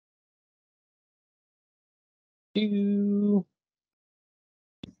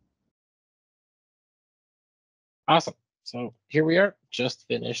Awesome. So here we are, just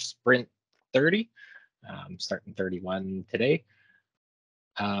finished sprint 30, starting 31 today.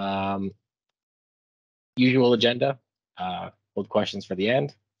 Usual agenda, hold questions for the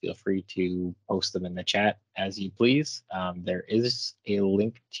end. Feel free to post them in the chat as you please. There is a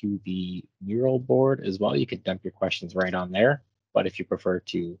link to the mural board as well. You can dump your questions right on there. But if you prefer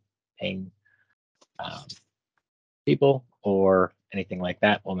to ping people or anything like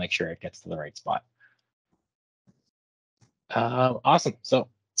that, we'll make sure it gets to the right spot. Awesome. So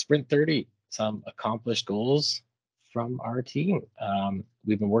sprint 30, some accomplished goals from our team.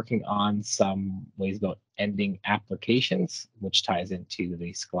 We've been working on some ways about ending applications, which ties into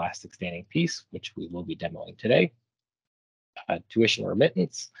the scholastic standing piece, which we will be demoing today. Tuition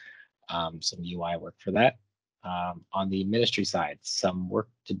remittance, some UI work for that. On the ministry side, some work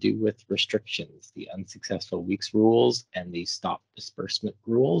to do with restrictions, the unsuccessful weeks rules and the stop disbursement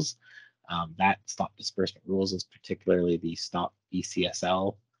rules. That stop disbursement rules is particularly the stop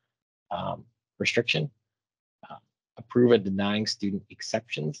BCSL restriction. Approve and denying student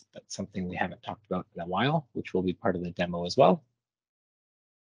exceptions. That's something we haven't talked about in a while, which will be part of the demo as well.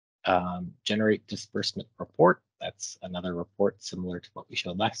 Generate disbursement report. That's another report similar to what we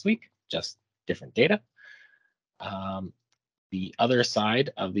showed last week, just different data. The other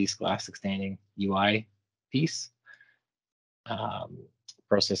side of the scholastic standing UI piece,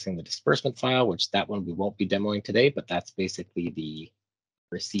 processing the disbursement file, which that one we won't be demoing today, but that's basically the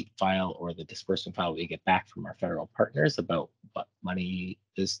receipt file or the disbursement file we get back from our federal partners about what money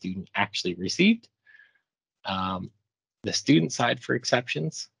the student actually received. The student side for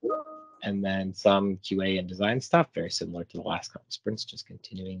exceptions, and then some QA and design stuff, very similar to the last couple sprints, just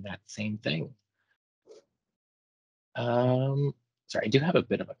continuing that same thing. Sorry, I do have a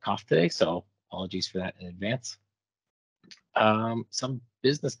bit of a cough today, so apologies for that in advance. Some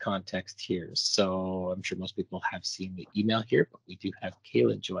business context here. So I'm sure most people have seen the email here, but we do have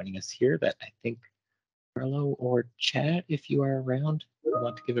Kailyn joining us here that I think Carlo or Chad, if you are around,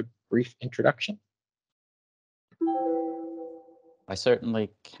 want to give a brief introduction. I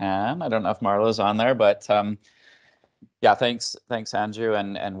certainly can. I don't know if Marlo's on there, but yeah, thanks Andrew,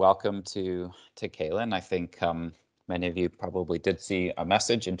 and welcome to Kailyn. I think many of you probably did see a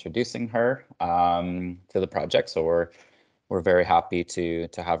message introducing her to the project, so we're very happy to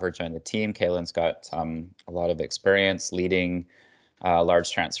have her join the team. Kailyn's got a lot of experience leading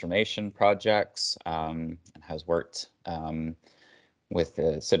large transformation projects and has worked with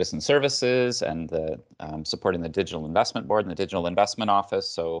the citizen services and the supporting the Digital Investment Board and the Digital Investment Office,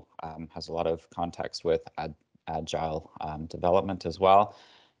 so has a lot of context with agile development as well.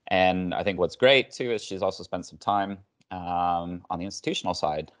 And I think what's great too is she's also spent some time on the institutional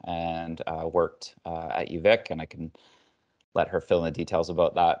side and worked at UVic, and I can let her fill in the details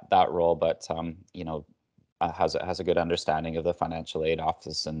about that role, but you know, has a good understanding of the financial aid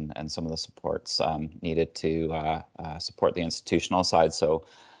office and some of the supports needed to support the institutional side. So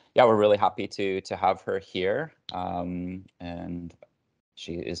yeah, we're really happy to have her here, and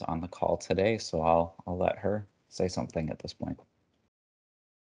she is on the call today, so I'll let her say something at this point.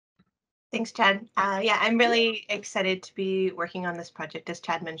 Thanks, Chad. Yeah, I'm really excited to be working on this project. As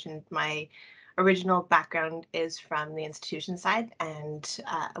Chad mentioned, my original background is from the institution side, and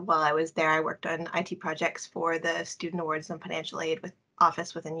while I was there, I worked on IT projects for the Student Awards and Financial Aid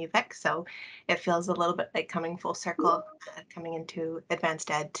office within UVic, so it feels a little bit like coming full circle, coming into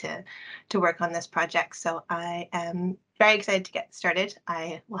advanced ed to work on this project. So I am very excited to get started.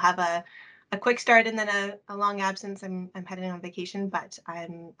 I will have a quick start and then a long absence. I'm heading on vacation, but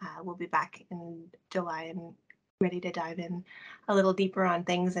we'll be back in July and ready to dive in a little deeper on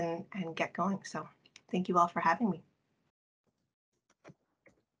things and get going. So thank you all for having me.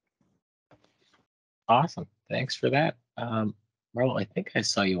 Awesome. Thanks for that. Marlo, I think I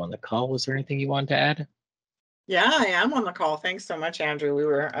saw you on the call. Was there anything you wanted to add? Yeah, I am on the call. Thanks so much,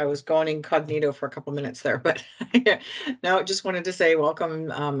 Andrew. I was going incognito for a couple minutes there, but no, just wanted to say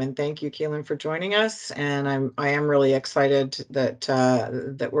welcome and thank you, Kailyn, for joining us. And I am really excited that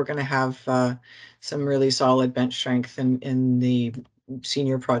that we're going to have some really solid bench strength in the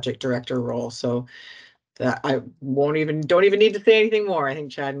senior project director role. So that I don't even need to say anything more. I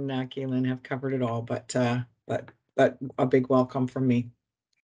think Chad and Kailyn have covered it all. But a big welcome from me.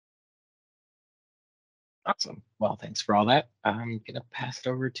 Awesome. Well, thanks for all that. I'm going to pass it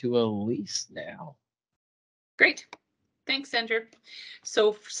over to Alys now. Great. Thanks, Andrew.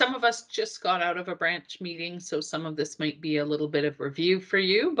 So some of us just got out of a branch meeting, so some of this might be a little bit of review for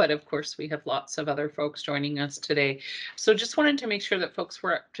you, but of course we have lots of other folks joining us today. So just wanted to make sure that folks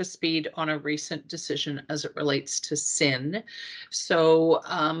were up to speed on a recent decision as it relates to SIN. So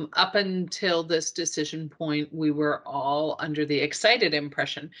up until this decision point, we were all under the excited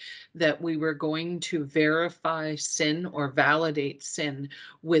impression that we were going to verify SIN or validate SIN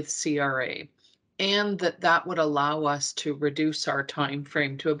with CRA. And that would allow us to reduce our time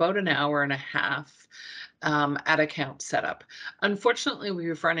frame to about an hour and a half at account setup. Unfortunately,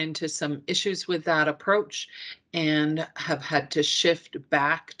 we've run into some issues with that approach and have had to shift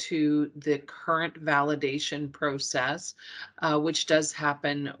back to the current validation process, which does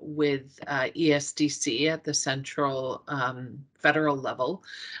happen with ESDC at the central federal level,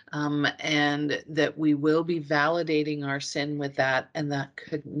 and that we will be validating our SIN with that, and that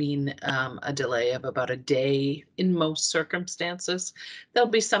could mean a delay of about a day in most circumstances. There'll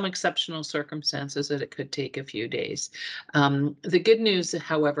be some exceptional circumstances that it could take a few days. The good news,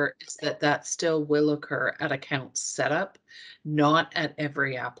 however, is that still will occur at account setup, not at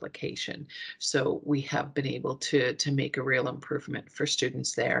every application. So we have been able to make a real improvement for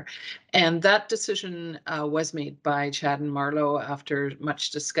students there. And that decision was made by Chad and Marlo after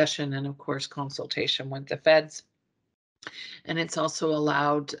much discussion and of course consultation with the feds. And it's also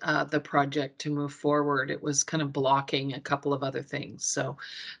allowed the project to move forward. It was kind of blocking a couple of other things.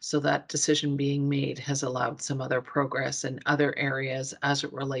 So that decision being made has allowed some other progress in other areas as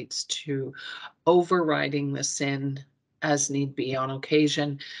it relates to overriding the SIN as need be on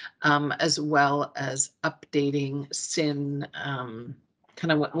occasion, as well as updating SIN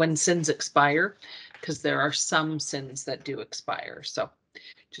kind of when SINs expire, because there are some SINs that do expire. So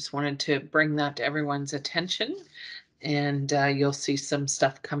just wanted to bring that to everyone's attention. And you'll see some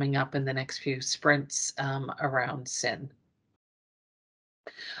stuff coming up in the next few sprints around SIN.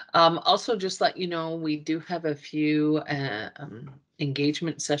 Also, just let you know, we do have a few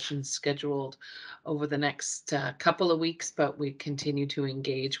engagement sessions scheduled over the next couple of weeks, but we continue to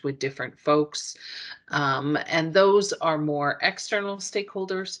engage with different folks. And those are more external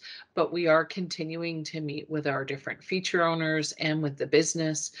stakeholders, but we are continuing to meet with our different feature owners and with the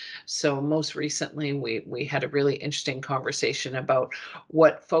business. So most recently, we had a really interesting conversation about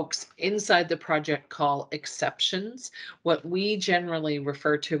what folks inside the project call exceptions, what we generally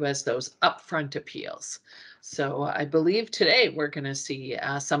refer to as those upfront appeals. So I believe today we're going to see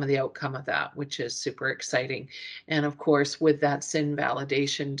some of the outcome of that, which is super exciting. And of course, with that SIN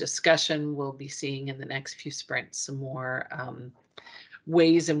validation discussion, we'll be seeing in the next few sprints some more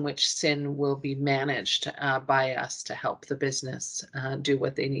ways in which SIN will be managed by us to help the business do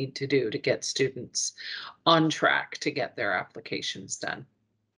what they need to do to get students on track to get their applications done.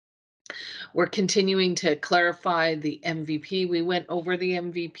 We're continuing to clarify the MVP. We went over the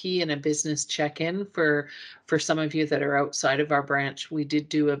MVP in a business check-in for some of you that are outside of our branch. We did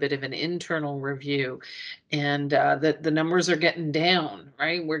do a bit of an internal review, and the numbers are getting down,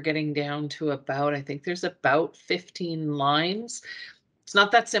 right? We're getting down to about, I think there's about 15 lines. It's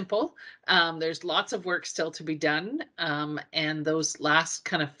not that simple. There's lots of work still to be done. And those last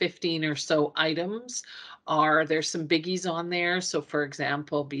kind of 15 or so items there's some biggies on there. So for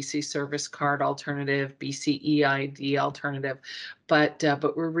example, BC service card alternative, BC EID alternative, but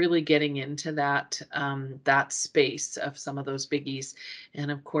we're really getting into that space of some of those biggies.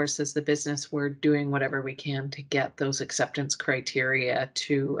 And of course, as the business, we're doing whatever we can to get those acceptance criteria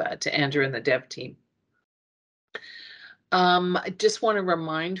to Andrew and the dev team. I just want to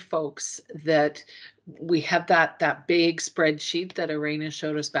remind folks that we have that big spreadsheet that Irena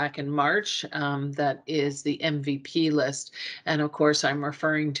showed us back in March. That is the MVP list, and of course, I'm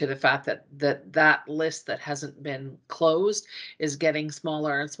referring to the fact that list that hasn't been closed is getting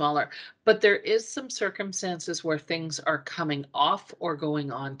smaller and smaller. But there is some circumstances where things are coming off or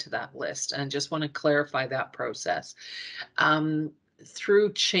going on to that list, and I just want to clarify that process.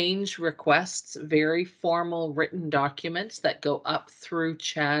 Through change requests, very formal written documents that go up through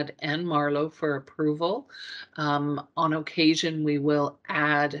Chad and Marlo for approval. On occasion, we will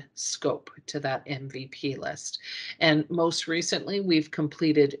add scope to that MVP list. And most recently, we've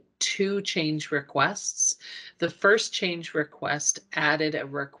completed 2 change requests. The first change request added a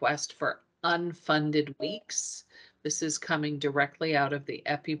request for unfunded weeks This is coming directly out of the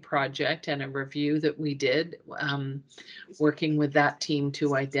EPI project and a review that we did, working with that team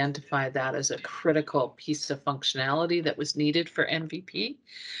to identify that as a critical piece of functionality that was needed for MVP.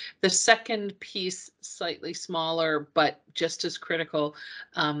 The second piece, slightly smaller, but just as critical,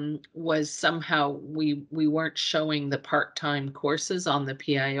 was somehow we weren't showing the part-time courses on the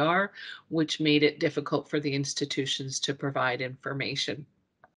PIR, which made it difficult for the institutions to provide information.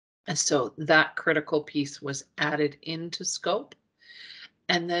 And so that critical piece was added into scope.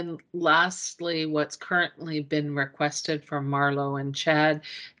 And then lastly, what's currently been requested from Marlo and Chad,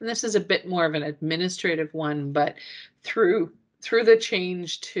 and this is a bit more of an administrative one, but through the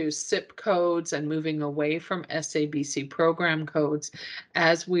change to SIP codes and moving away from SABC program codes,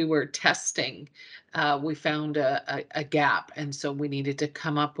 as we were testing, we found a gap. And so we needed to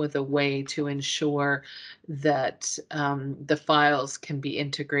come up with a way to ensure that the files can be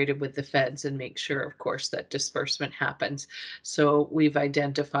integrated with the feds and make sure, of course, that disbursement happens. So we've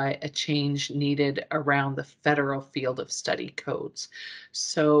identified a change needed around the federal field of study codes.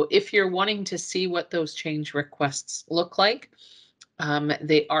 So if you're wanting to see what those change requests look like,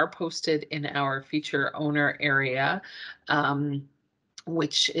 they are posted in our feature owner area,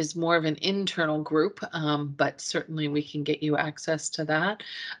 which is more of an internal group, but certainly we can get you access to that.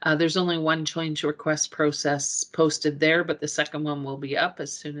 There's only one change request process posted there, but the second one will be up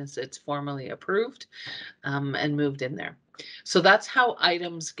as soon as it's formally approved and moved in there. So that's how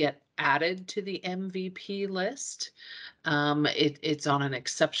items get added to the MVP list. It's on an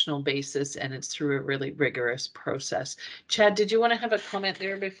exceptional basis and it's through a really rigorous process. Chad, did you want to have a comment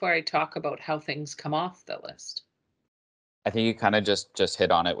there before I talk about how things come off the list? I think you kind of just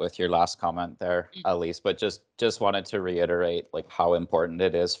hit on it with your last comment there, Alys, but just wanted to reiterate like how important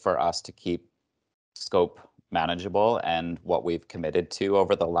it is for us to keep scope manageable and what we've committed to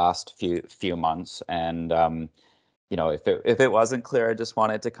over the last few months. And you know, if it wasn't clear, I just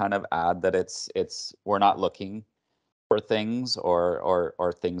wanted to kind of add that we're not looking for things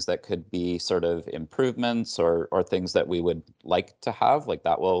or things that could be sort of improvements or things that we would like to have. Like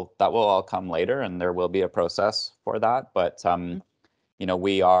that will all come later, and there will be a process for that. But you know,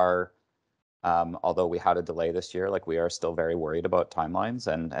 we are, although we had a delay this year, like we are still very worried about timelines,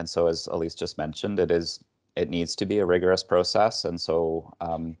 and so as Alys just mentioned, it needs to be a rigorous process. And so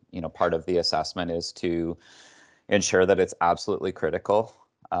you know, part of the assessment is to ensure that it's absolutely critical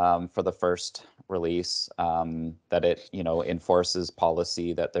for the first release, that it, you know, enforces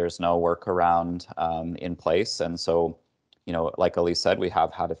policy, that there's no workaround in place. And so, you know, like Alys said, we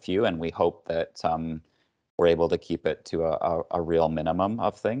have had a few, and we hope that we're able to keep it to a real minimum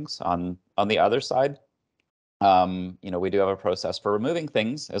of things. On the other side, you know, we do have a process for removing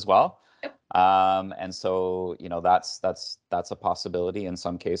things as well. And so, you know, that's a possibility in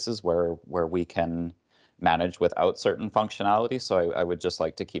some cases where we can manage without certain functionality. So I would just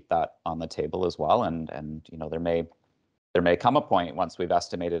like to keep that on the table as well. And you know, there may come a point once we've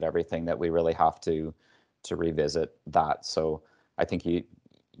estimated everything that we really have to revisit that. So I think you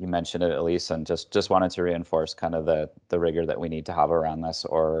mentioned it, Alys, and just wanted to reinforce kind of the rigor that we need to have around this,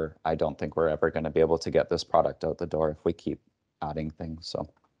 or I don't think we're ever going to be able to get this product out the door if we keep adding things. So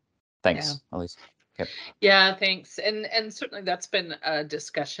thanks, Alys. Okay. Yeah, thanks. And certainly that's been a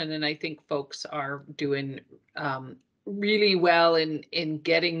discussion, and I think folks are doing really well in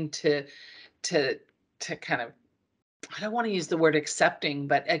getting to kind of, I don't want to use the word accepting,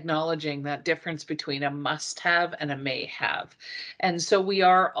 but acknowledging that difference between a must-have and a may-have. And so we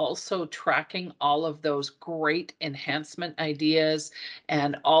are also tracking all of those great enhancement ideas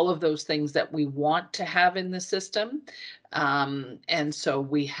and all of those things that we want to have in the system. And so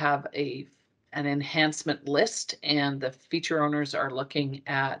we have an enhancement list, and the feature owners are looking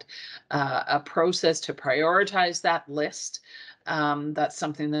at a process to prioritize that list. That's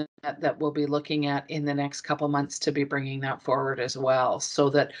something that we'll be looking at in the next couple months to be bringing that forward as well, so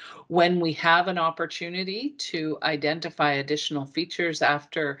that when we have an opportunity to identify additional features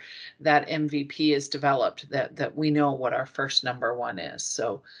after that MVP is developed, that we know what our first number one is.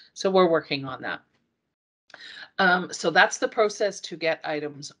 So we're working on that. So that's the process to get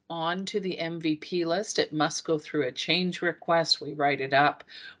items onto the MVP list. It must go through a change request. We write it up,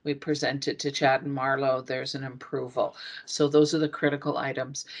 we present it to Chad and Marlo. There's an approval. So those are the critical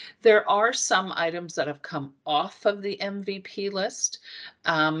items. There are some items that have come off of the MVP list,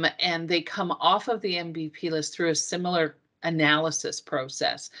 and they come off of the MVP list through a similar analysis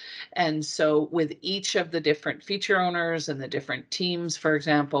process. And so with each of the different feature owners and the different teams, for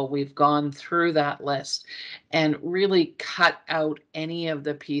example, we've gone through that list and really cut out any of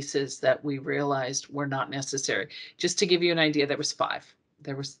the pieces that we realized were not necessary. Just to give you an idea, there was 5.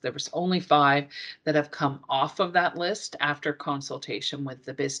 there was only 5 that have come off of that list after consultation with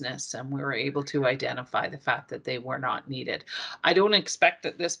the business, and we were able to identify the fact that they were not needed. I don't expect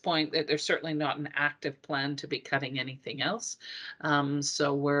at this point that there's certainly not an active plan to be cutting anything else.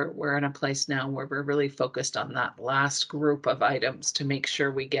 So we're in a place now where we're really focused on that last group of items to make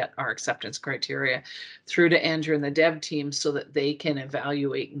sure we get our acceptance criteria through to Andrew and the dev team so that they can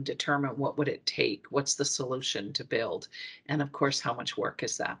evaluate and determine what would it take, what's the solution to build, and of course, how much work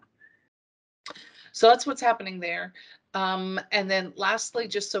is that? So that's what's happening there. And then lastly,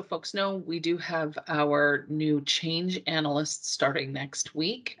 just so folks know, we do have our new change analyst starting next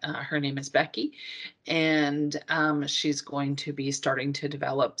week. Her name is Becky, and she's going to be starting to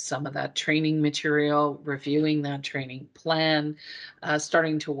develop some of that training material, reviewing that training plan,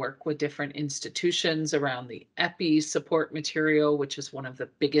 starting to work with different institutions around the EPI support material, which is one of the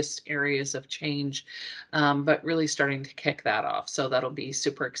biggest areas of change, but really starting to kick that off. So that'll be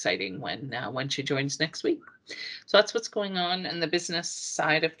super exciting when she joins next week. So that's what's going on in the business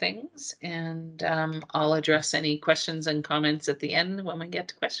side of things. And I'll address any questions and comments at the end when we get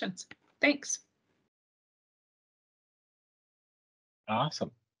to questions. Thanks.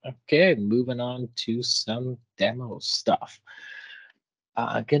 Awesome. Okay, moving on to some demo stuff.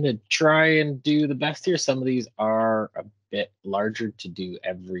 I'm gonna try and do the best here. Some of these are a bit larger to do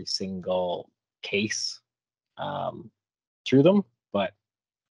every single case through them, but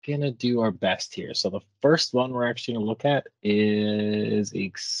gonna do our best here. So the first one we're actually gonna look at is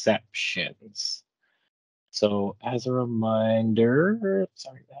exceptions. So as a reminder,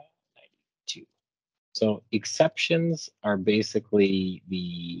 sorry, 92. So exceptions are basically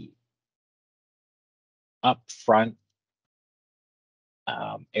the upfront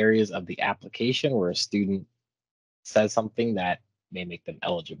areas of the application where a student says something that may make them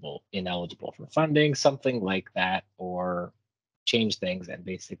ineligible for funding, something like that, or change things. And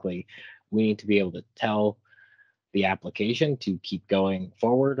basically, we need to be able to tell the application to keep going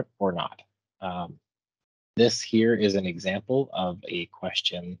forward or not. This here is an example of a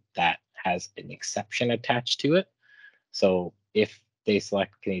question that has an exception attached to it. So if they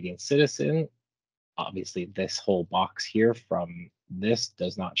select Canadian citizen, obviously this whole box here from this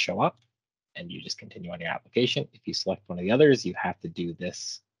does not show up, and you just continue on your application. If you select one of the others, you have to do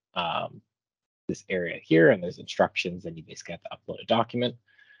this this area here, and there's instructions, and you basically have to upload a document.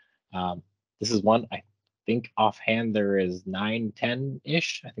 This is one, I think offhand there is 9,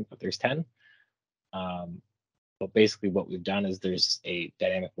 10-ish. I think that there's 10. But basically what we've done is there's a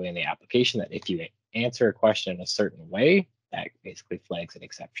dynamic way in the application that if you answer a question in a certain way, that basically flags an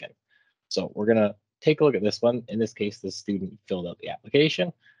exception. So we're gonna take a look at this one. In this case, the student filled out the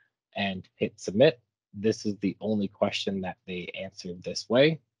application and hit submit. This is the only question that they answered this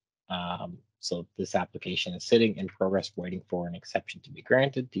way. So this application is sitting in progress, waiting for an exception to be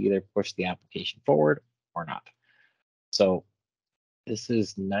granted to either push the application forward or not. So this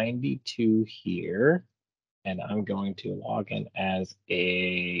is 92 here, and I'm going to log in as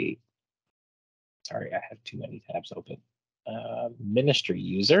a, sorry, I have too many tabs open, ministry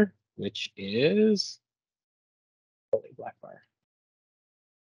user, which is holy black bar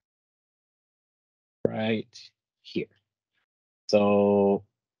right here. So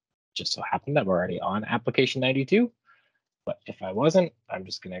just so happened I'm already on application 92, but if I wasn't, I'm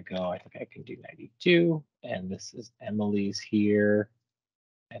just gonna go, I think I can do 92, and this is Emily's here,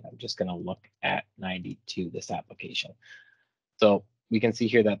 and I'm just gonna look at 92, this application. So we can see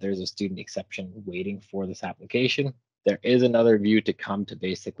here that there's a student exception waiting for this application. There is another view to come to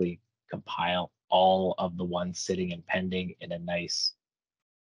basically compile all of the ones sitting and pending in a nice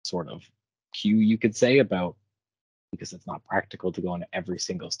sort of queue, you could say, about, because it's not practical to go into every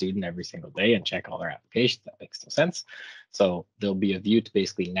single student every single day and check all their applications. That makes no sense. So there'll be a view to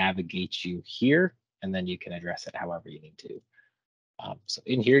basically navigate you here, and then you can address it however you need to. So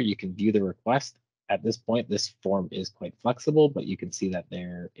in here, you can view the request. At this point, this form is quite flexible, but you can see that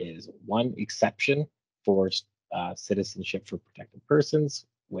there is one exception for citizenship for protected persons,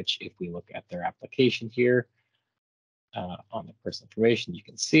 which if we look at their application here on the personal information, you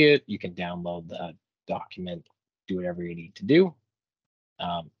can see it. You can download the document, do whatever you need to do.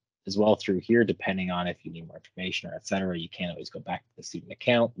 As well through here, depending on if you need more information or et cetera, you can always go back to the student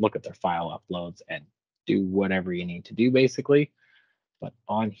account, look at their file uploads, and do whatever you need to do basically. But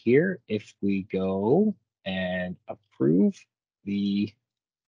on here, if we go and approve the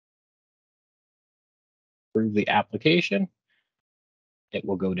application, it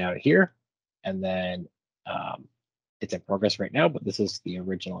will go down here, and then it's in progress right now, but this is the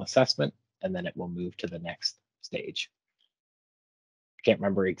original assessment, and then it will move to the next stage. I can't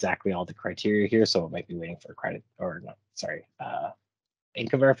remember exactly all the criteria here, so it might be waiting for credit, or no, sorry,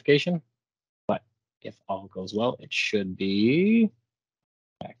 income verification. But if all goes well, it should be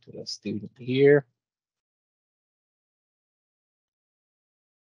back to the student here.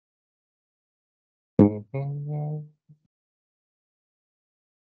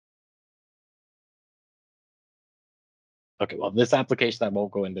 Okay, well, this application, I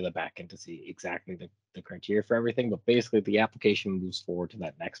won't go into the back end to see exactly the criteria for everything, but basically the application moves forward to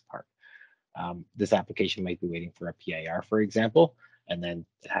that next part. This application might be waiting for a PIR, for example, and then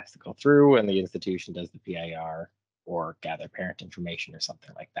it has to go through and the institution does the PIR or gather parent information or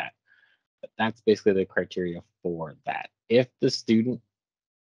something like that. But that's basically the criteria for that. If the student,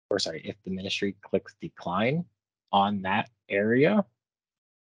 or sorry, if the ministry clicks decline on that area,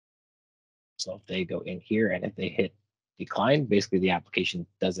 so if they go in here and if they hit decline, basically the application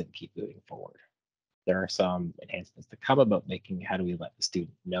doesn't keep moving forward. There are some enhancements to come about making how do we let the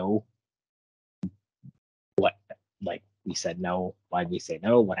student know what, like we said no, why did we say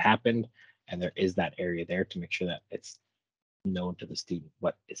no, what happened, and there is that area there to make sure that it's known to the student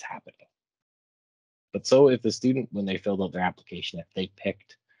what is happening. But so if the student, when they filled out their application, if they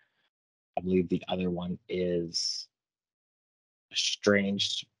picked, I believe the other one is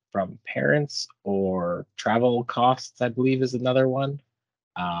estranged from parents or travel costs, I believe is another one.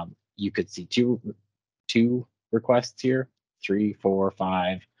 You could see two requests here, 3, 4,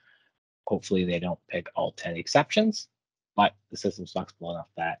 5. Hopefully they don't pick all 10 exceptions, but the system's flexible enough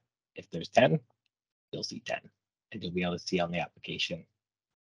that if there's 10, you'll see 10 and you'll be able to see on the application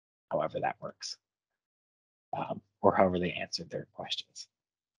however that works, or however they answered their questions.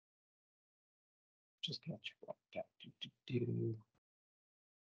 Just gonna check what that do.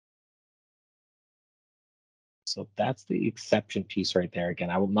 So that's the exception piece right there. Again,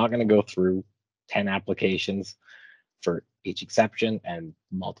 I'm not going to go through 10 applications for each exception and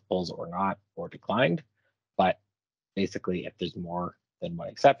multiples or not or declined, but basically if there's more than one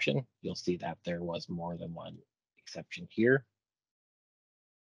exception, you'll see that there was more than one exception here.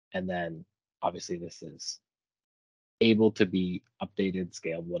 And then obviously this is able to be updated,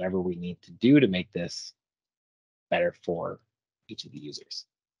 scaled, whatever we need to do to make this better for each of the users.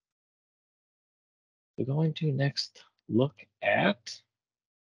 We're going to next look at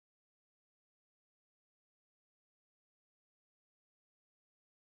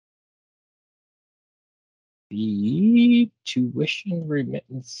the tuition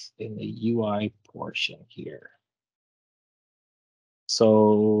remittance in the UI portion here.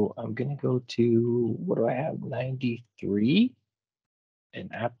 So I'm going to go to, what do I have? 93, an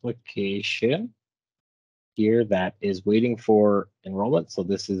application here that is waiting for enrollment. So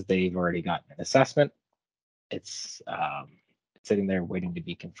this is, they've already gotten an assessment. It's sitting there waiting to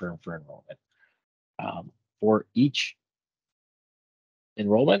be confirmed for enrollment. For each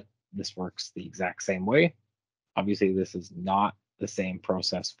enrollment, this works the exact same way. Obviously, this is not the same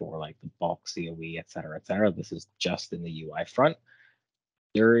process for like the bulk COE, et cetera, et cetera. This is just in the UI front.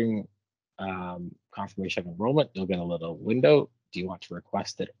 During confirmation of enrollment, you'll get a little window. Do you want to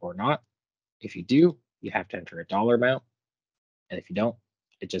request it or not? If you do, you have to enter a dollar amount. And if you don't,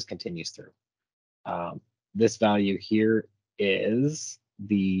 it just continues through. This value here is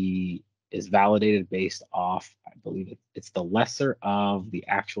validated based off, I believe it's the lesser of the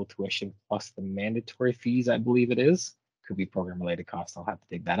actual tuition plus the mandatory fees, I believe it is. Could be program related costs, I'll have to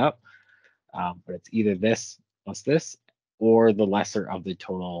dig that up. But it's either this plus this or the lesser of the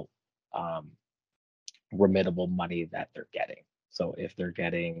total remittable money that they're getting. So if they're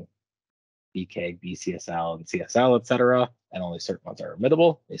getting BK, BCSL, and CSL, et cetera, and only certain ones are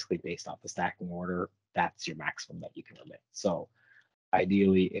remittable, basically based off the stacking order, that's your maximum that you can remit. So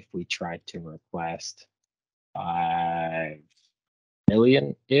ideally, if we tried to request $5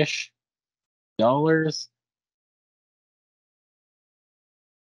 million-ish,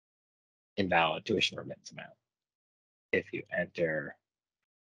 invalid tuition remittance amount. If you enter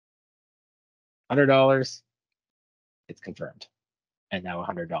 $100, it's confirmed. And now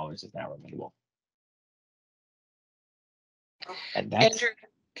 $100 is now remittable. And that's, Andrew,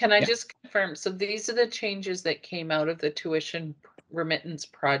 can I yeah. just confirm? So these are the changes that came out of the tuition remittance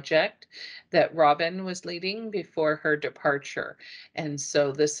project that Robin was leading before her departure. And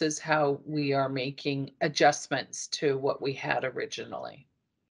so this is how we are making adjustments to what we had originally.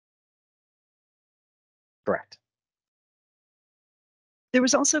 Correct. There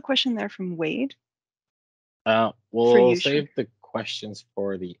was also a question there from Wade. We'll you, save the questions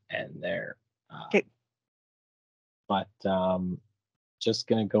for the end there. Okay. But just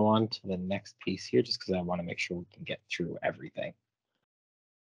going to go on to the next piece here, just because I want to make sure we can get through everything.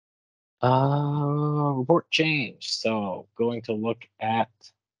 Report change. So going to look at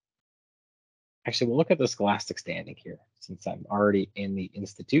actually, we'll look at the scholastic standing here since I'm already in the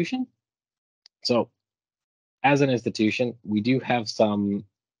institution. So as an institution, we do have some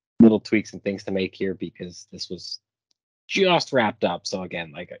little tweaks and things to make here because this was just wrapped up. So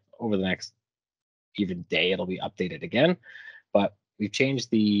again, like over the next even day, it'll be updated again. But we've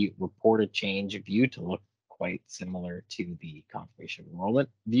changed the reported change view to look quite similar to the confirmation enrollment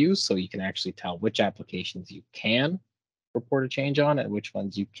view. So you can actually tell which applications you can report a change on and which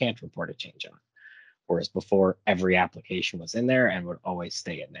ones you can't report a change on. Whereas before, every application was in there and would always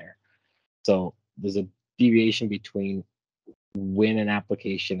stay in there. So there's a deviation between when an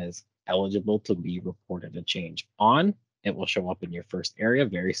application is eligible to be reported a change on. It will show up in your first area,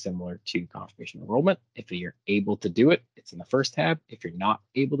 very similar to confirmation enrollment. If you're able to do it, it's in the first tab. If you're not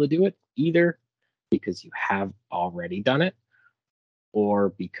able to do it, either because you have already done it or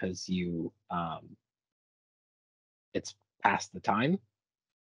because you it's past the time,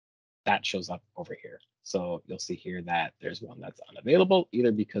 that shows up over here. So you'll see here that there's one that's unavailable,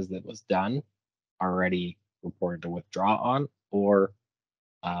 either because that was done, already reported to withdraw on, or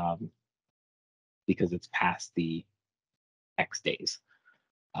because it's past the X days.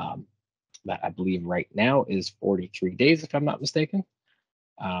 That I believe right now is 43 days, if I'm not mistaken.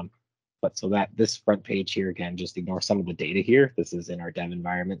 But so that this front page here, again, just ignore some of the data here. This is in our dev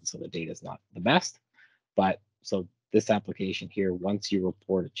environment, so the data is not the best. But so this application here, once you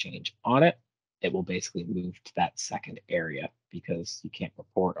report a change on it, it will basically move to that second area because you can't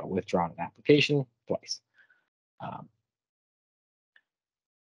report a withdrawn application twice.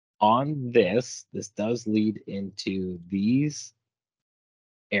 On this does lead into these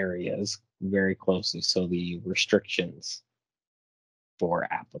areas very closely. So the restrictions for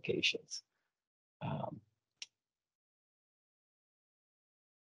applications.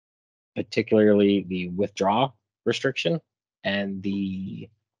 Particularly the withdraw restriction and the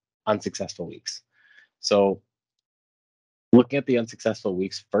unsuccessful weeks. So looking at the unsuccessful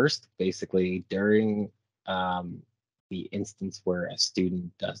weeks first, basically during the instance where a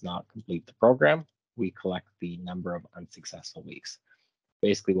student does not complete the program, we collect the number of unsuccessful weeks.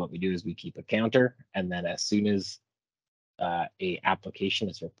 Basically what we do is we keep a counter, and then as soon as a application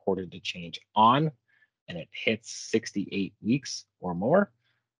is reported to change on and it hits 68 weeks or more,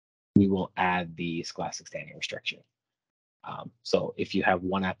 we will add the scholastic standing restriction. So if you have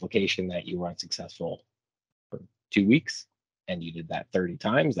one application that you were unsuccessful for 2 weeks and you did that 30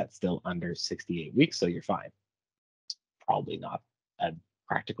 times, that's still under 68 weeks, so you're fine. Probably not a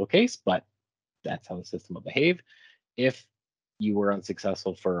practical case, but that's how the system will behave. If you were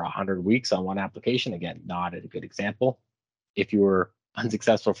unsuccessful for 100 weeks on one application, again, not a good example. If you were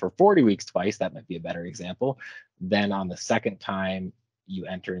unsuccessful for 40 weeks twice, that might be a better example. Then on the second time you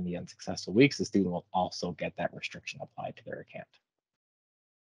enter in the unsuccessful weeks, the student will also get that restriction applied to their account.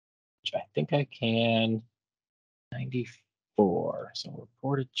 Which I think I can 94. So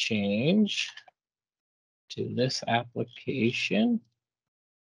report a change to this application.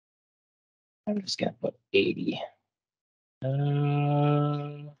 I'm just gonna put 80.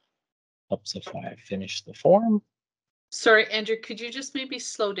 Helps if I finish the form. Sorry, Andrew, could you just maybe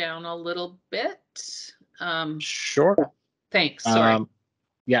slow down a little bit? Sure. Thanks, sorry.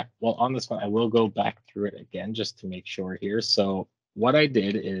 Yeah, well, on this one, I will go back through it again just to make sure here. So what I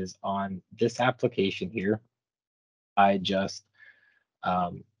did is on this application here, I just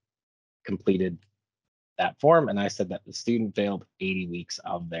completed that form, and I said that the student failed 80 weeks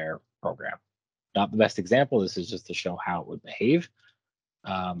of their program. Not the best example. This is just to show how it would behave.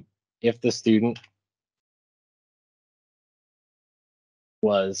 If the student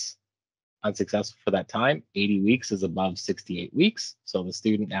was unsuccessful for that time, 80 weeks is above 68 weeks. So the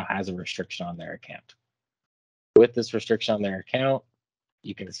student now has a restriction on their account. With this restriction on their account,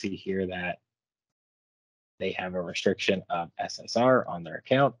 you can see here that they have a restriction of SSR on their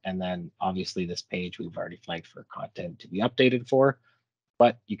account. And then obviously this page we've already flagged for content to be updated for,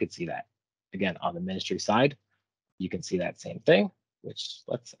 but you can see that. Again, on the ministry side, you can see that same thing, which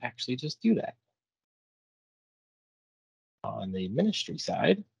let's actually just do that. On the ministry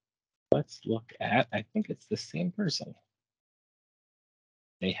side, let's look at, I think it's the same person.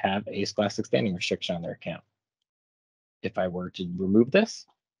 They have a scholastic standing restriction on their account. If I were to remove this,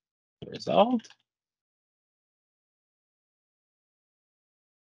 resolved.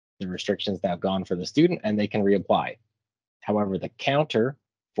 The restriction is now gone for the student and they can reapply. However, the counter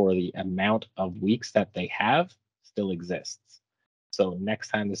for the amount of weeks that they have still exists. So next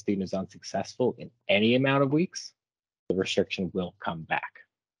time the student is unsuccessful in any amount of weeks, the restriction will come back.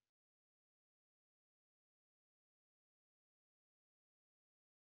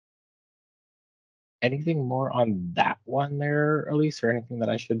 Anything more on that one there, Alys, or anything that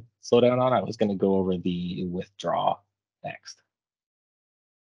I should slow down on? I was going to go over the withdraw next.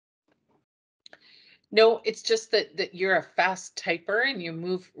 No, it's just that you're a fast typer and you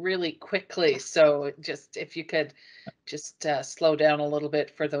move really quickly. So just if you could just slow down a little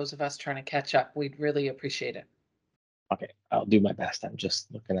bit for those of us trying to catch up, we'd really appreciate it. Okay, I'll do my best. I'm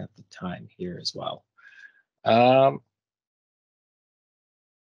just looking at the time here as well.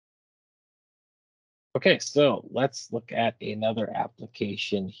 Okay, so let's look at another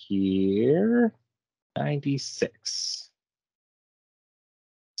application here, 96.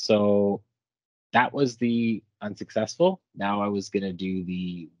 So that was the unsuccessful. Now I was going to do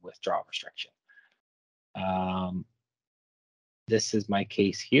the withdrawal restriction. This is my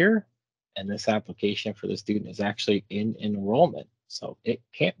case here, and this application for the student is actually in enrollment. So it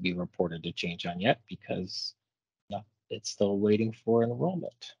can't be reported to change on yet because it's still waiting for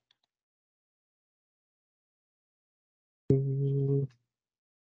enrollment.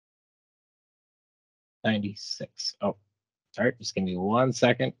 96. Oh, sorry, just give me 1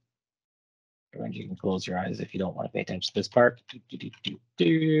 second. Everyone, you can close your eyes if you don't want to pay attention to this part. Just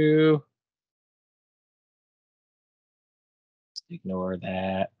ignore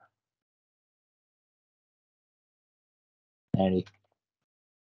that. 90.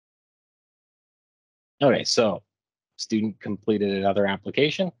 Okay, so student completed another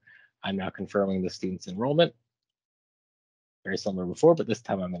application. I'm now confirming the student's enrollment. Very similar before, but this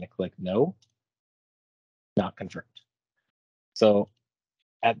time I'm going to click no, not confirmed. So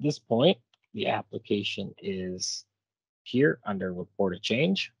at this point, the application is here under report a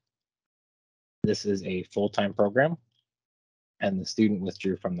change. This is a full-time program, and the student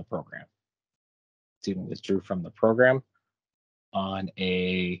withdrew from the program. Student withdrew from the program on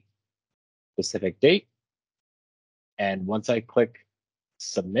a specific date. And once I click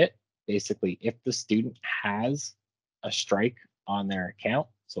submit, basically, if the student has a strike on their account,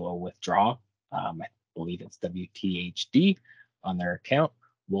 so a withdraw, I believe it's WTHD on their account,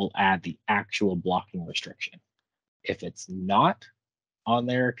 we'll add the actual blocking restriction. If it's not on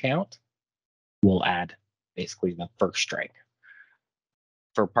their account, we'll add basically the first strike.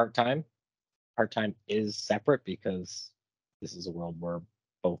 For part-time is separate because this is a world where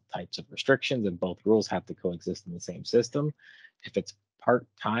both types of restrictions and both rules have to coexist in the same system. If it's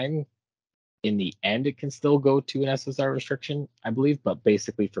part-time, in the end, it can still go to an SSR restriction, I believe, but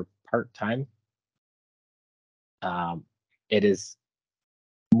basically for part-time, it is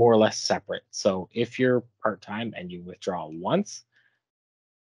more or less separate. So if you're part-time and you withdraw once,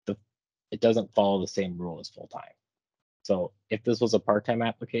 it doesn't follow the same rule as full-time. So if this was a part-time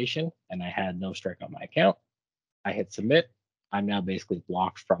application and I had no strike on my account, I hit submit, I'm now basically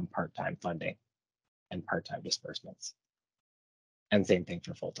blocked from part-time funding and part-time disbursements. And same thing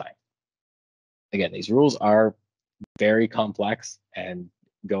for full-time. Again, these rules are very complex, and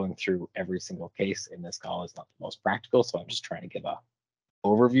going through every single case in this call is not the most practical. So I'm just trying to give a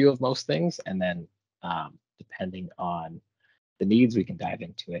overview of most things, and then depending on the needs, we can dive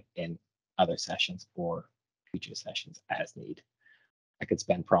into it in other sessions or future sessions as need. I could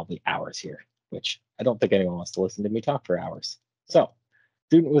spend probably hours here, which I don't think anyone wants to listen to me talk for hours. So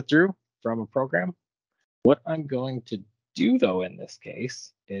student withdrew from a program. What I'm going to do though in this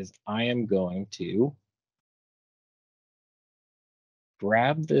case is I am going to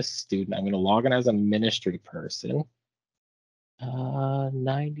grab this student. I'm going to log in as a ministry person.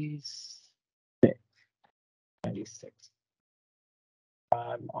 96.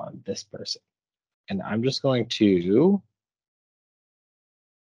 I'm on this person. And I'm just going to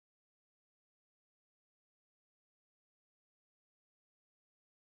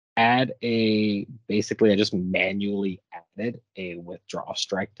add basically I just manually added a withdrawal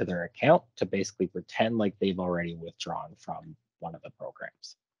strike to their account to basically pretend like they've already withdrawn from one of the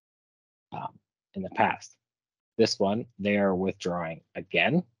programs in the past. This one, they are withdrawing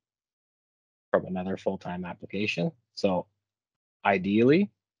again from another full-time application. So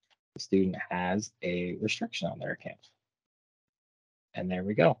ideally, the student has a restriction on their account. And there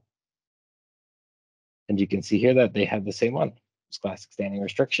we go. And you can see here that they have the same one, scholastic standing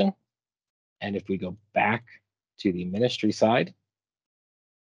restriction. And if we go back to the ministry side,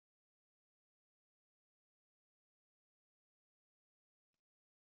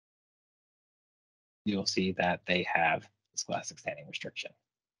 you'll see that they have the scholastic standing restriction.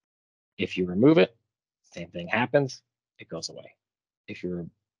 If you remove it, same thing happens, it goes away. If you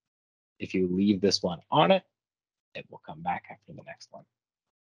leave this one on it, it will come back after the next one.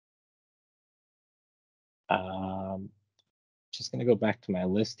 Just going to go back to my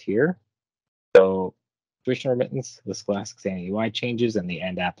list here. So tuition remittance, the scholastic standing UI changes, and the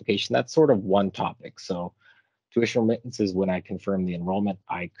end application. That's sort of one topic. So tuition remittance is when I confirm the enrollment,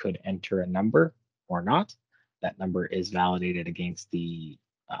 I could enter a number or not. That number is validated against the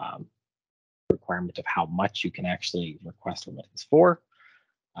requirement of how much you can actually request remittance for.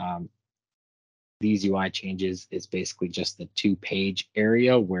 These UI changes is basically just the 2-page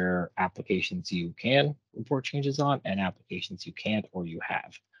area where applications you can report changes on and applications you can't or you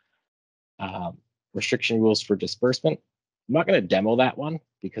have. Restriction rules for disbursement. I'm not going to demo that one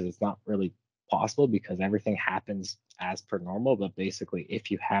because it's not really possible because everything happens as per normal. But basically,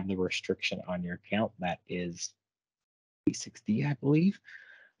 if you have the restriction on your account, that is B6D, I believe,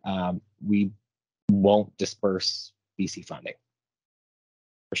 we won't disperse BC funding.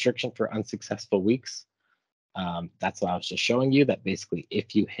 Restriction for unsuccessful weeks. That's what I was just showing you, that basically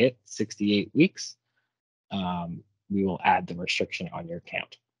if you hit 68 weeks, we will add the restriction on your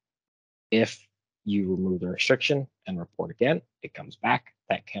account. If you remove the restriction and report again, it comes back.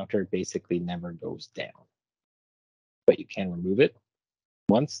 That counter basically never goes down. But you can remove it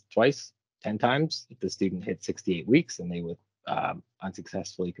once, twice, 10 times. If the student hits 68 weeks and they would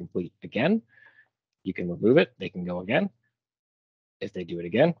unsuccessfully complete again, you can remove it. They can go again. If they do it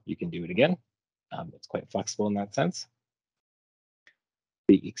again, you can do it again. It's quite flexible in that sense.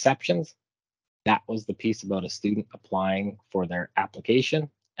 The exceptions, that was the piece about a student applying for their application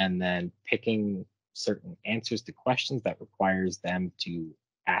and then picking certain answers to questions that requires them to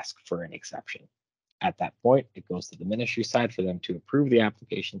ask for an exception. At that point, it goes to the ministry side for them to approve the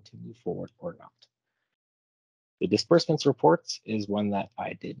application to move forward or not. The disbursements reports is one that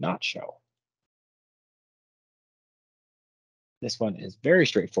I did not show. This one is very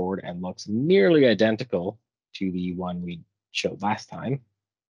straightforward and looks nearly identical to the one we showed last time.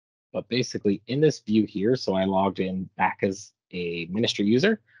 But basically in this view here, so I logged in back as a ministry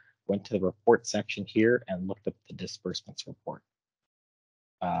user, went to the report section here and looked up the disbursements report.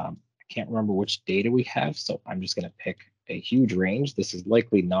 I can't remember which data we have, so I'm just going to pick a huge range. This is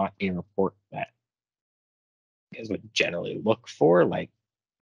likely not a report that you guys would generally look for, like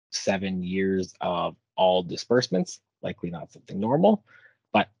 7 years of all disbursements, likely not something normal,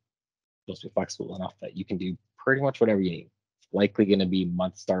 but supposed to be flexible enough that you can do pretty much whatever you need. It's likely going to be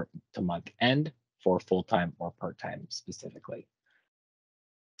month start to month end for full-time or part-time specifically.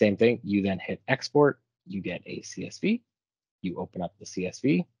 Same thing, you then hit export, you get a CSV, you open up the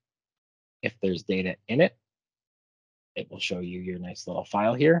CSV. If there's data in it, it will show you your nice little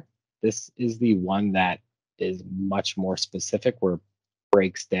file here. This is the one that is much more specific, where it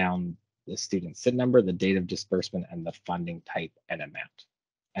breaks down the student SID number, the date of disbursement, and the funding type and amount,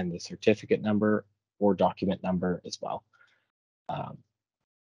 and the certificate number or document number as well.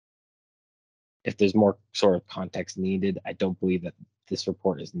 If there's more sort of context needed, I don't believe that this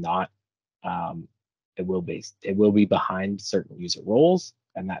report is not. It will be behind certain user roles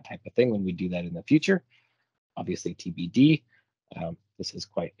and that type of thing when we do that in the future. Obviously TBD. This is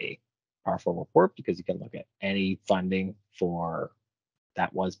quite a powerful report because you can look at any funding for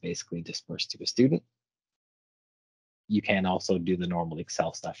that was basically dispersed to a student. You can also do the normal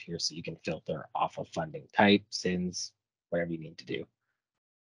Excel stuff here, so you can filter off of funding type, SIMS, whatever you need to do.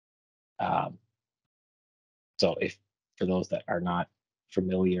 So if for those that are not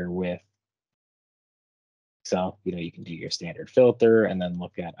familiar with Excel, you can do your standard filter and then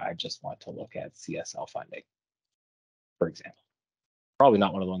look at, I just want to look at CSL funding, for example. Probably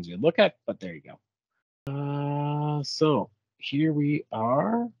not one of the ones you'd look at, but there you go. So here we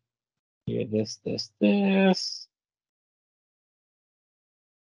are. Here, this.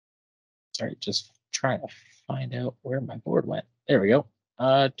 Sorry, just trying to find out where my board went. There we go.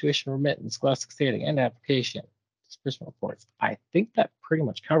 Tuition remittance, scholastic standing, and application, disbursement reports. I think that pretty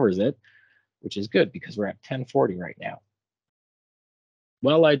much covers it, which is good because we're at 10:40 right now.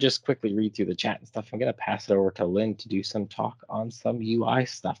 While I just quickly read through the chat and stuff, I'm going to pass it over to Lynn to do some talk on some UI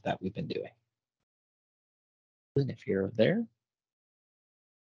stuff that we've been doing. Lynn, if you're there.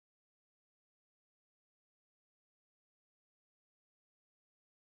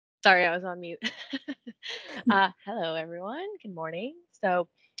 Sorry, I was on mute. Hello, everyone. Good morning. So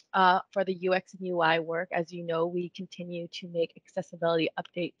for the UX and UI work, as you know, we continue to make accessibility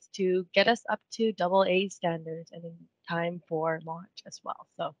updates to get us up to AA standards and in time for launch as well.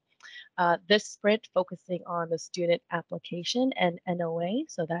 So this sprint focusing on the student application and NOA,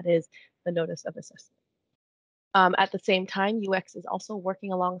 so that is the notice of assessment. At the same time, UX is also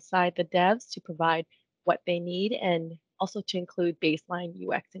working alongside the devs to provide what they need and also to include baseline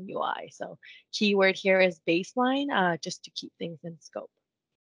UX and UI. So keyword here is baseline, just to keep things in scope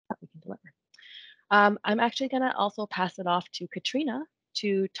that we can deliver. I'm actually going to also pass it off to Katrina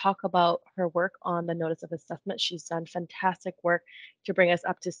to talk about her work on the notice of assessment. She's done fantastic work to bring us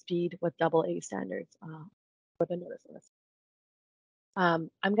up to speed with AA standards for the notice of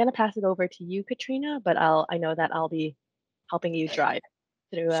assessment. I'm going to pass it over to you, Katrina, but I know that I'll be helping you drive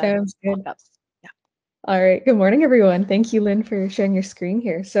through Sounds good. mock-ups. Yeah. All right. Good morning, everyone. Thank you, Lynn, for sharing your screen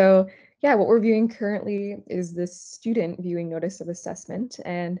here. So yeah, what we're viewing currently is this student viewing notice of assessment.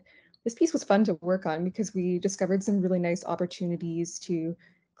 And this piece was fun to work on because we discovered some really nice opportunities to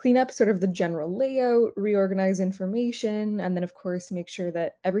clean up sort of the general layout, reorganize information, and then of course, make sure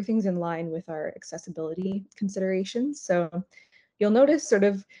that everything's in line with our accessibility considerations. So you'll notice sort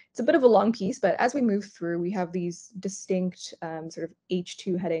of, it's a bit of a long piece, but as we move through, we have these distinct sort of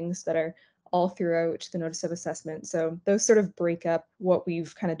H2 headings that are all throughout the notice of assessment. So those sort of break up what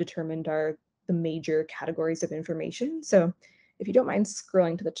we've kind of determined are the major categories of information. So if you don't mind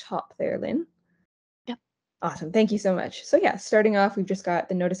scrolling to the top there, Lynn. Yep. Awesome, thank you so much. So yeah, starting off, we've just got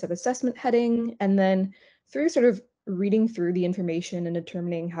the notice of assessment heading, and then through sort of reading through the information and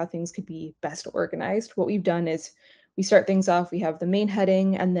determining how things could be best organized, what we've done is we start things off, we have the main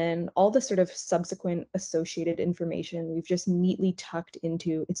heading, and then all the sort of subsequent associated information we've just neatly tucked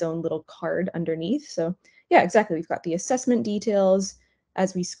into its own little card underneath. So yeah, exactly. We've got the assessment details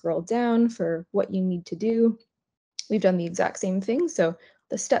as we scroll down for what you need to do. We've done the exact same thing. So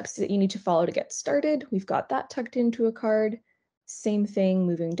the steps that you need to follow to get started, we've got that tucked into a card. Same thing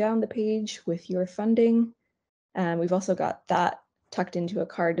moving down the page with your funding. We've also got that tucked into a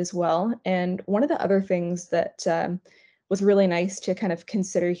card as well. And one of the other things that was really nice to kind of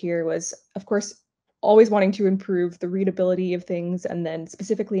consider here was, of course, always wanting to improve the readability of things, and then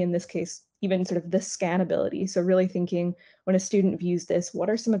specifically in this case, even sort of the scannability. So really thinking when a student views this, what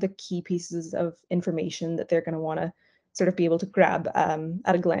are some of the key pieces of information that they're going to want to sort of be able to grab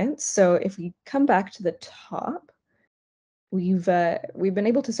at a glance. So if we come back to the top, we've been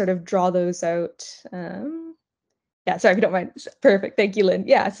able to sort of draw those out. Yeah, sorry if you don't mind. Perfect. Thank you, Lynn.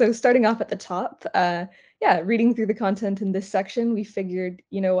 Yeah, so starting off at the top, yeah, reading through the content in this section, we figured,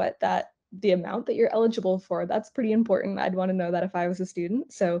 you know what, that the amount that you're eligible for, that's pretty important. I'd want to know that if I was a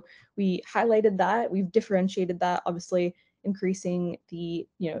student. So we highlighted that. We've differentiated that, obviously increasing the,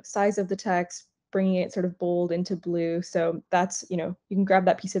 size of the text, bringing it sort of bold into blue. So that's, you can grab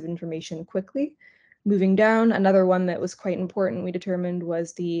that piece of information quickly. Moving down, another one that was quite important we determined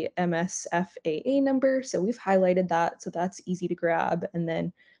was the MSFAA number. So we've highlighted that, so that's easy to grab and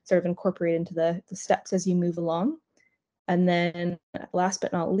then sort of incorporate into the steps as you move along. And then last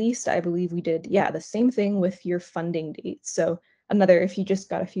but not least, I believe we did, yeah, the same thing with your funding dates. So another, if you just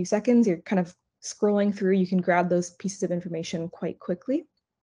got a few seconds, you're kind of scrolling through, you can grab those pieces of information quite quickly.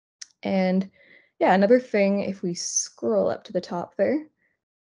 And yeah, another thing, if we scroll up to the top there,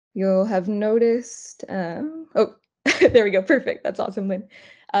 you'll have noticed, oh, there we go, perfect, that's awesome, Lynn.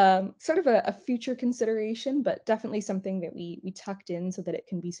 Sort of a future consideration, but definitely something that we tucked in so that it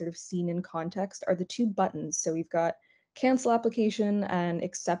can be sort of seen in context are the two buttons. So we've got cancel application and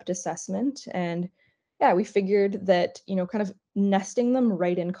accept assessment. And yeah, we figured that, kind of nesting them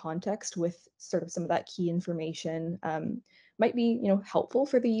right in context with sort of some of that key information might be, helpful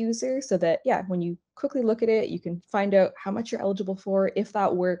for the user so that, yeah, when you quickly look at it, you can find out how much you're eligible for. If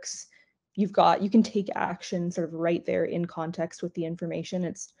that works, you can take action sort of right there in context with the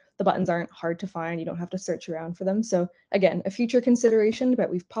information. The buttons aren't hard to find. You don't have to search around for them. So again, a future consideration, but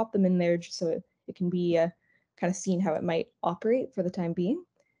we've popped them in there just so it can be kind of seen how it might operate for the time being.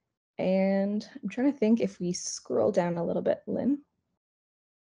 And I'm trying to think if we scroll down a little bit, Lynn.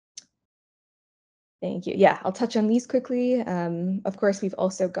 Thank you. Yeah, I'll touch on these quickly. Of course, we've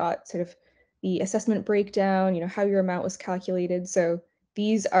also got sort of the assessment breakdown, how your amount was calculated. So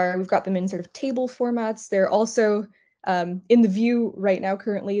we've got them in sort of table formats. They're also in the view right now,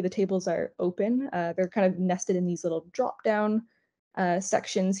 currently, the tables are open. They're kind of nested in these little drop-down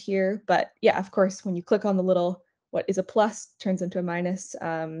sections here. But yeah, of course, when you click on the little, what is a plus turns into a minus.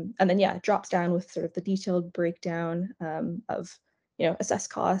 And then, yeah, it drops down with sort of the detailed breakdown of assess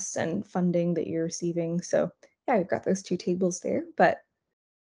costs and funding that you're receiving. So yeah, we've got those two tables there. But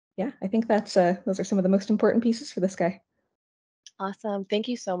yeah, I think those are some of the most important pieces for this guy. Awesome. Thank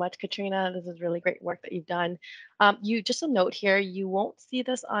you so much, Katrina. This is really great work that you've done. Just a note here, you won't see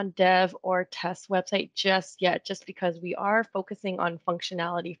this on dev or test website just yet, just because we are focusing on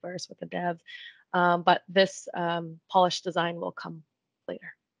functionality first with the dev. But this polished design will come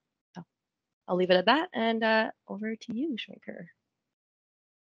later. So I'll leave it at that, and over to you, Shrinker.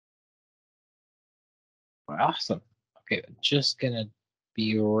 Awesome. Okay, just gonna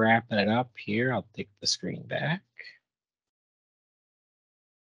be wrapping it up here. I'll take the screen back.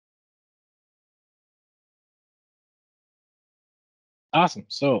 Awesome.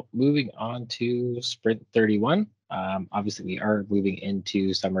 So moving on to Sprint 31. Obviously, we are moving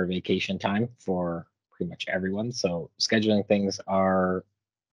into summer vacation time for pretty much everyone. So scheduling things are a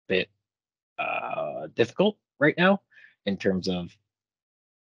bit difficult right now in terms of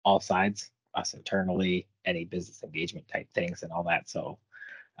all sides, us internally, any business engagement type things and all that. So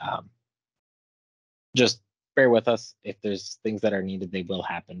um, just bear with us. If there's things that are needed, they will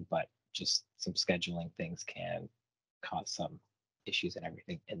happen, but just some scheduling things can cause some issues and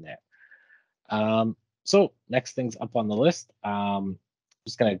everything in there. So next things up on the list,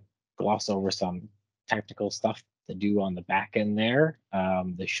 just gonna gloss over some technical stuff to do on the back end there.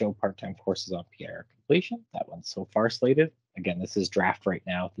 The show part-time courses on PR completion, that one's so far slated. Again, this is draft right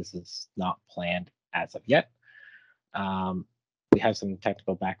now. This is not planned as of yet. We have some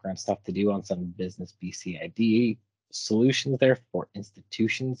technical background stuff to do on some business BCID solutions there for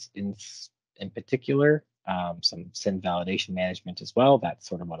institutions in particular. Some SIN validation management as well. That's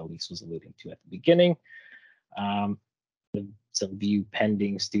sort of what Alys was alluding to at the beginning. Some view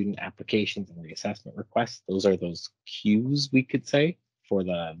pending student applications and reassessment requests. Those are those queues, we could say, for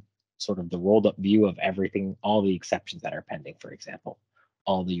the sort of the rolled up view of everything, all the exceptions that are pending, for example,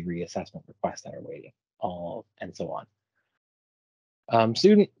 all the reassessment requests that are waiting, all and so on.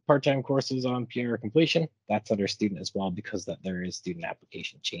 Student part-time courses on PR completion, that's under student as well, because that there is student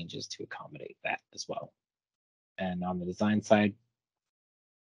application changes to accommodate that as well. And on the design side,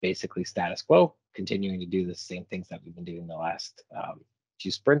 basically status quo, continuing to do the same things that we've been doing the last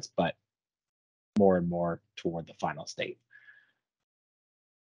few sprints, but more and more toward the final state.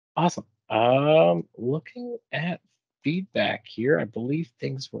 Awesome. Looking at feedback here, I believe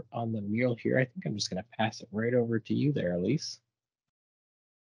things were on the mural here. I think I'm just going to pass it right over to you there, Alys.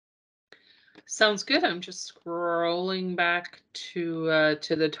 Sounds good. I'm just scrolling back to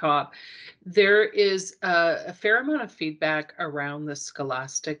the top. There is a fair amount of feedback around the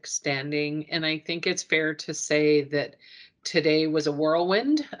scholastic standing, and I think it's fair to say that today was a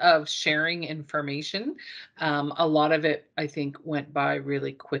whirlwind of sharing information. A lot of it, I think, went by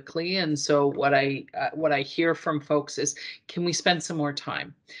really quickly, and so what I hear from folks is, can we spend some more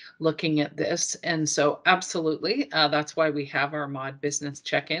time looking at this? And so, absolutely, that's why we have our mod business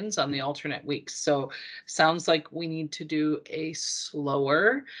check-ins on the alternate weeks. So, sounds like we need to do a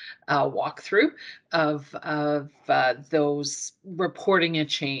slower walkthrough of those reporting a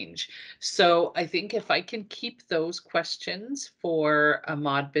change. So I think if I can keep those questions for a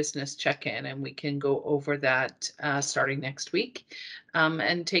mod business check-in, and we can go over that starting next week,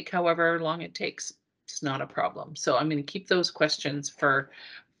 and take however long it takes, it's not a problem. So I'm going to keep those questions for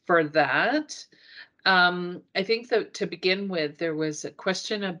that. I think that to begin with, there was a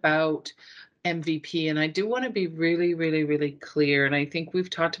question about MVP, and I do want to be really, really, really clear. And I think we've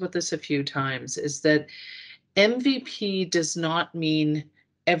talked about this a few times, is that MVP does not mean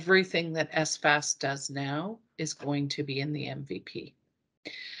everything that SFAST does now is going to be in the MVP.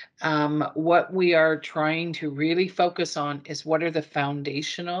 What we are trying to really focus on is what are the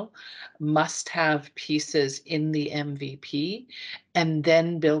foundational must-have pieces in the MVP, and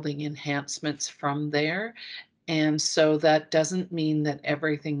then building enhancements from there. And so that doesn't mean that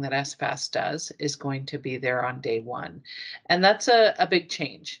everything that SFAST does is going to be there on day one. And that's a big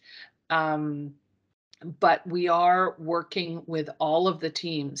change. But we are working with all of the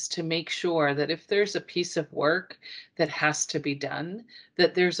teams to make sure that if there's a piece of work that has to be done,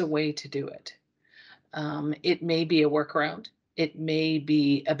 that there's a way to do it. It may be a workaround. It may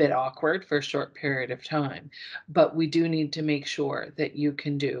be a bit awkward for a short period of time, but we do need to make sure that you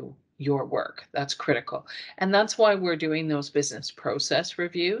can do your work. That's critical. And that's why we're doing those business process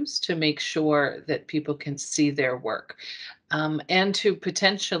reviews, to make sure that people can see their work, and to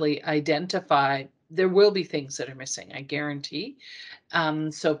potentially identify, there will be things that are missing, I guarantee.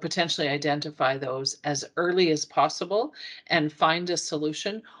 So potentially identify those as early as possible and find a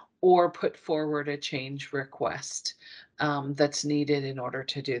solution, or put forward a change request that's needed in order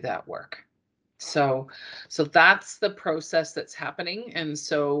to do that work. So that's the process that's happening. And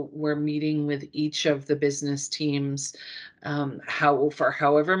so we're meeting with each of the business teams for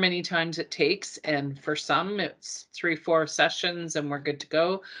however many times it takes. And for some, it's 3-4 sessions and we're good to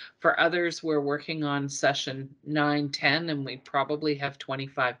go. For others, we're working on session 9, 10, and we probably have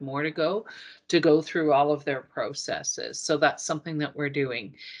 25 more to go through all of their processes. So that's something that we're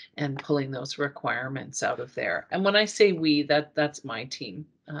doing, and pulling those requirements out of there. And when I say we, that's my team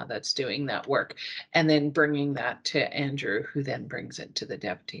that's doing that work, and then bringing that to Andrew, who then brings it to the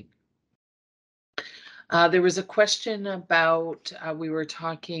dev team. There was a question about, we were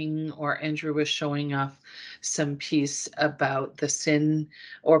talking, or Andrew was showing off some piece about the SIN,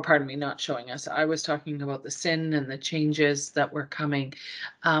 or pardon me, not showing us. I was talking about the SIN and the changes that were coming.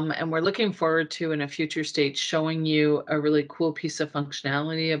 And we're looking forward to, in a future stage, showing you a really cool piece of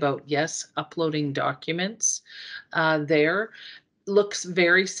functionality about, yes, uploading documents there. Looks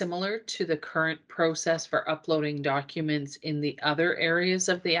very similar to the current process for uploading documents in the other areas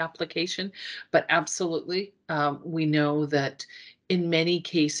of the application, but absolutely, we know that in many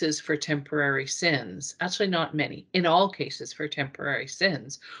cases for temporary SINs, actually not many, in all cases for temporary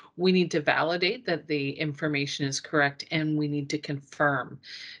SINs, we need to validate that the information is correct, and we need to confirm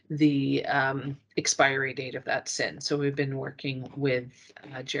the expiry date of that SIN. So we've been working with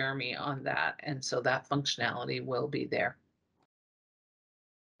Jeremy on that, and so that functionality will be there.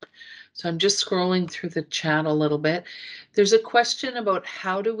 So I'm just scrolling through the chat a little bit. There's a question about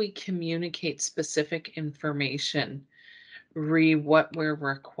how do we communicate specific information re what we're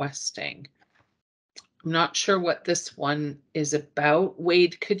requesting. I'm not sure what this one is about.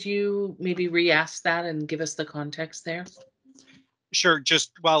 Wade, could you maybe re-ask that and give us the context there? Sure.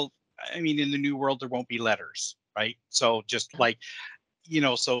 Just, well, I mean, in the new world, there won't be letters, right? So just like,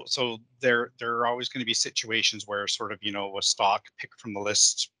 so there are always going to be situations where sort of, a stock pick from the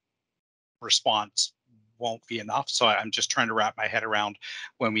list response won't be enough. So I'm just trying to wrap my head around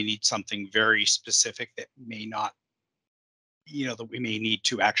when we need something very specific that may not, that we may need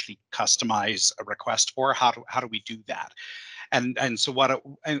to actually customize a request for. How do we do that? And so what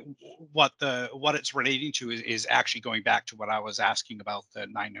it's relating to is actually going back to what I was asking about the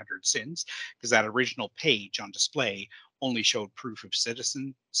 900 SINs, because that original page on display only showed proof of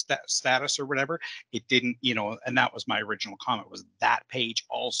citizen status or whatever. It didn't, and that was my original comment, was that page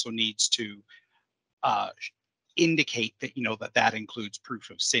also needs to indicate that, that includes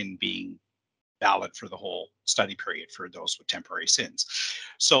proof of SIN being valid for the whole study period for those with temporary SINs.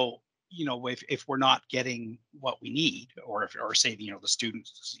 So, if we're not getting what we need, or say, the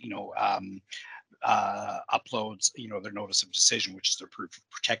students, uploads, their notice of decision, which is their proof of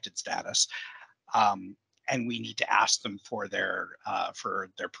protected status, and we need to ask them for their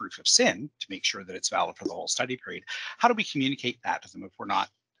proof of SIN to make sure that it's valid for the whole study period. How do we communicate that to them if we're not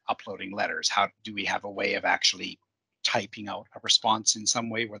uploading letters? How do we have a way of actually typing out a response in some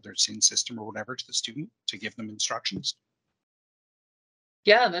way, whether it's in system or whatever, to the student to give them instructions?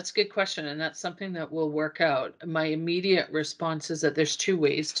 Yeah, that's a good question, and that's something that we'll work out. My immediate response is that there's two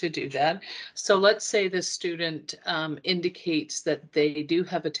ways to do that. So let's say the student indicates that they do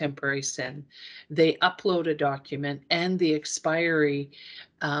have a temporary SIN, they upload a document, and the expiry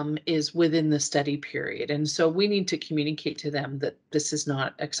is within the study period. And so we need to communicate to them that this is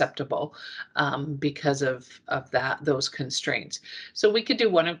not acceptable because of those constraints. So we could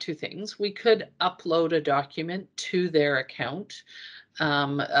do one of two things. We could upload a document to their account,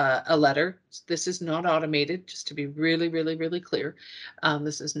 a letter. This is not automated, just to be really, really, really clear.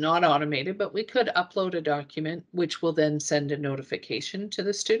 This is not automated, but we could upload a document, which will then send a notification to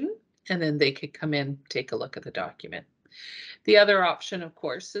the student, and then they could come in, take a look at the document. The other option, of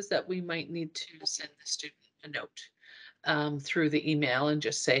course, is that we might need to send the student a note through the email and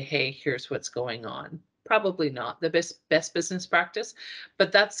just say, hey, here's what's going on. Probably not the best business practice,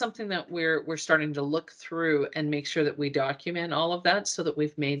 but that's something that we're starting to look through and make sure that we document all of that so that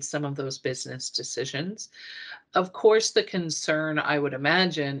we've made some of those business decisions. Of course, the concern, I would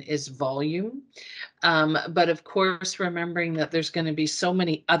imagine, is volume. But of course, remembering that there's going to be so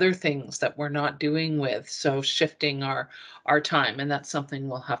many other things that we're not doing with, so shifting our time, and that's something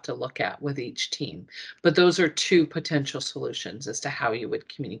we'll have to look at with each team. But those are two potential solutions as to how you would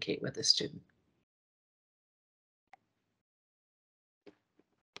communicate with a student.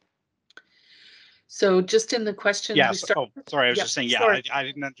 So just in the questions, yeah. we start. Oh, sorry. I was Yep, just saying. Yeah, sorry. I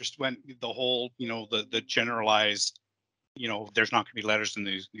didn't understand the whole. The generalized. There's not going to be letters in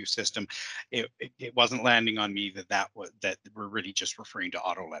the new system. It wasn't landing on me that we're really just referring to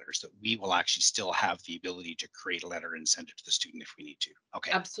auto letters. That we will actually still have the ability to create a letter and send it to the student if we need to.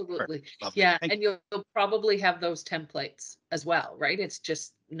 Okay. Absolutely. Lovely. Yeah, Thank and you'll probably have those templates as well, right? It's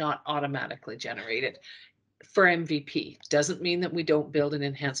just not automatically generated. For MVP. Doesn't mean that we don't build an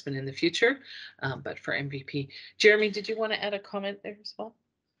enhancement in the future, but for MVP. Jeremy, did you want to add a comment there as well?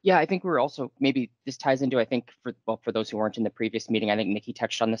 Yeah, I think we're also, maybe this ties into, I think for those who weren't in the previous meeting, I think Nikki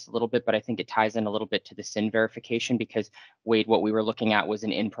touched on this a little bit, but I think it ties in a little bit to the SIN verification, because Wade, what we were looking at was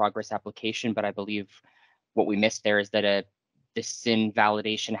an in-progress application, but I believe what we missed there is that the SIN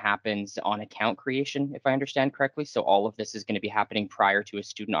validation happens on account creation, if I understand correctly. So all of this is going to be happening prior to a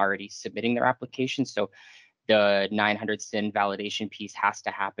student already submitting their application. So the 900 SIN validation piece has to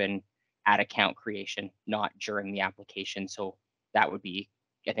happen at account creation, not during the application. So that would be,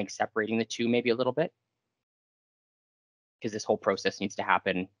 I think, separating the two maybe a little bit, because this whole process needs to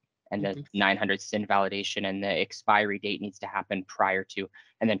happen, and the 900 SIN validation and the expiry date needs to happen prior to,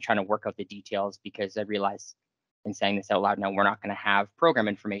 and then trying to work out the details, because I realize in saying this out loud now, we're not going to have program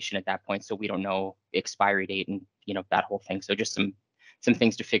information at that point, so we don't know the expiry date and, you know, that whole thing. So just some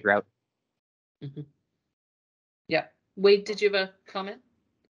things to figure out. Yeah. Wade, did you have a comment?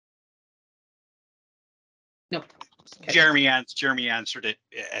 No. Okay. Jeremy answered it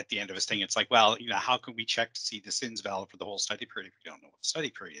at the end of his thing. It's like, well, you know, how can we check to see the SINs valid for the whole study period if we don't know what the study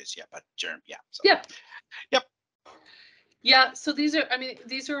period is yet? But Jeremy, yeah. So. Yeah. Yep. Yeah, so these are, I mean,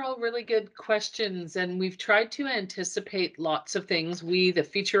 these are all really good questions, and we've tried to anticipate lots of things. We, the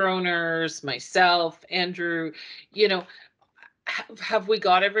feature owners, myself, Andrew, you know, have we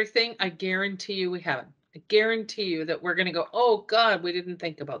got everything? I guarantee you we haven't. I guarantee you that we're going to go, oh God, we didn't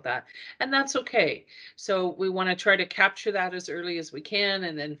think about that. And that's okay. So we want to try to capture that as early as we can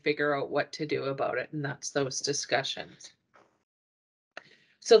and then figure out what to do about it. And that's those discussions.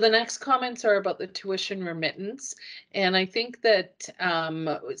 So the next comments are about the tuition remittance. And I think that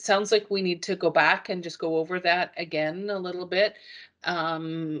it sounds like we need to go back and just go over that again a little bit.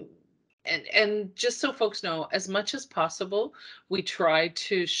 And just so folks know, as much as possible, we try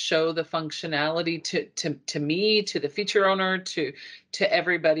to show the functionality to me, to the feature owner, to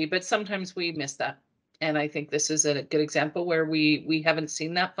everybody, but sometimes we miss that. And I think this is a good example where we haven't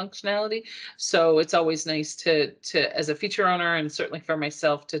seen that functionality. So it's always nice to as a feature owner, and certainly for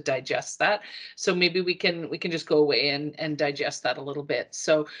myself, to digest that. So maybe we can just go away and digest that a little bit.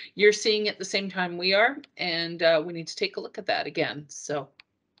 So you're seeing it the same time we are, and we need to take a look at that again. So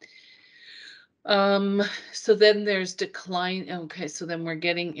then there's decline. Okay, so then we're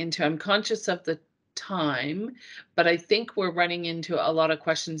getting into, I'm conscious of the time, but I think we're running into a lot of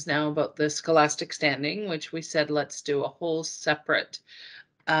questions now about the scholastic standing, which we said let's do a whole separate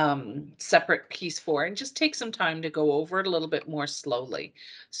piece for, and just take some time to go over it a little bit more slowly.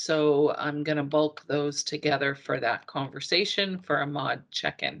 So I'm going to bulk those together for that conversation for a mod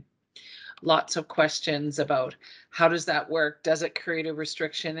check-in. Lots of questions about how does that work? Does it create a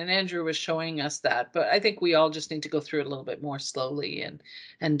restriction? And Andrew was showing us that, but I think we all just need to go through it a little bit more slowly and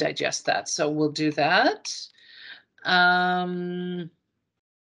digest that. So we'll do that. I'm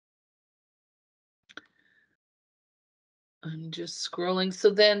just scrolling. So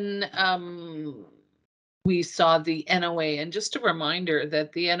then we saw the NOA, and just a reminder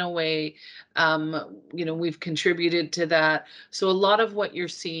that the NOA, you know, we've contributed to that. So a lot of what you're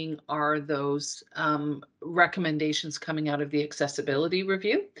seeing are those recommendations coming out of the accessibility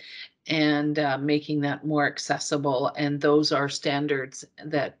review, and making that more accessible. And those are standards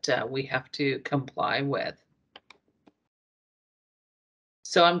that we have to comply with.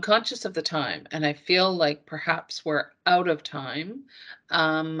 So I'm conscious of the time, and I feel like perhaps we're out of time,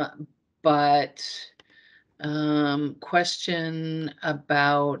 but question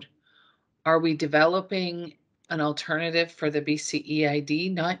about, are we developing an alternative for the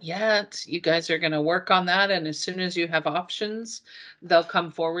BCEID? Not yet. You guys are going to work on that, and as soon as you have options, they'll come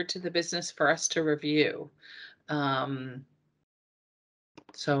forward to the business for us to review. So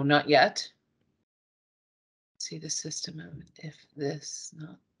not yet. See the system of if this,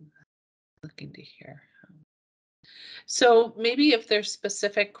 not looking to hear. So maybe if there's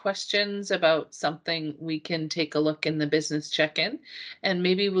specific questions about something, we can take a look in the business check-in, and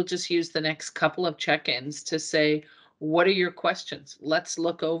maybe we'll just use the next couple of check-ins to say, what are your questions? Let's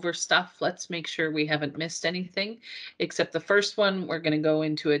look over stuff. Let's make sure we haven't missed anything, except the first one, we're going to go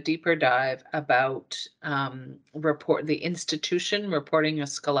into a deeper dive about the institution reporting a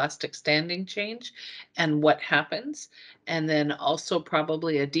scholastic standing change and what happens. And then also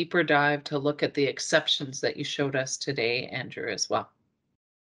probably a deeper dive to look at the exceptions that you showed us today, Andrew, as well.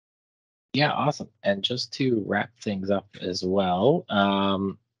 Yeah, awesome. And just to wrap things up as well,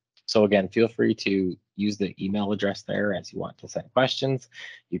 so again, feel free to use the email address there as you want to send questions.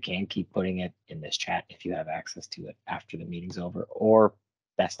 You can keep putting it in this chat if you have access to it after the meeting's over, or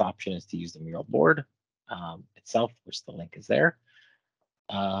best option is to use the mural board itself, which the link is there.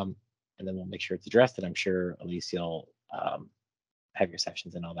 And then we'll make sure it's addressed, and I'm sure Alys, you'll have your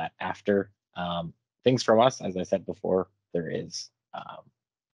sessions and all that after. Things from us, as I said before, there is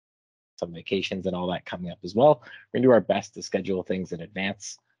some vacations and all that coming up as well. We're gonna do our best to schedule things in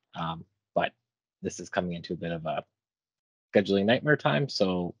advance, but this is coming into a bit of a scheduling nightmare time,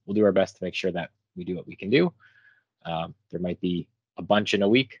 so we'll do our best to make sure that we do what we can do. There might be a bunch in a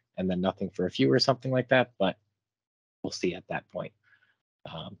week and then nothing for a few or something like that, but we'll see at that point.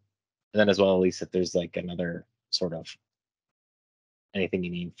 And then as well, Alys, if there's like another sort of anything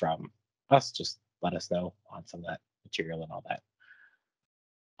you need from us, just let us know on some of that material and all that.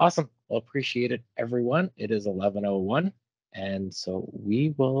 Awesome. Well, appreciate it, everyone. It is 11:01, and so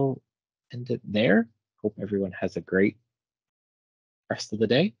we will end it there. Hope everyone has a great rest of the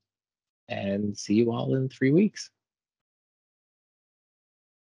day, and see you all in 3 weeks.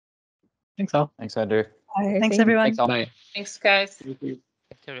 Thanks all. Thanks, Andrew. Thanks, Thank you. everyone. Thanks all. Bye. Thanks, guys. Thank you.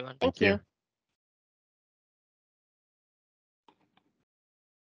 Thanks, everyone. Thank you.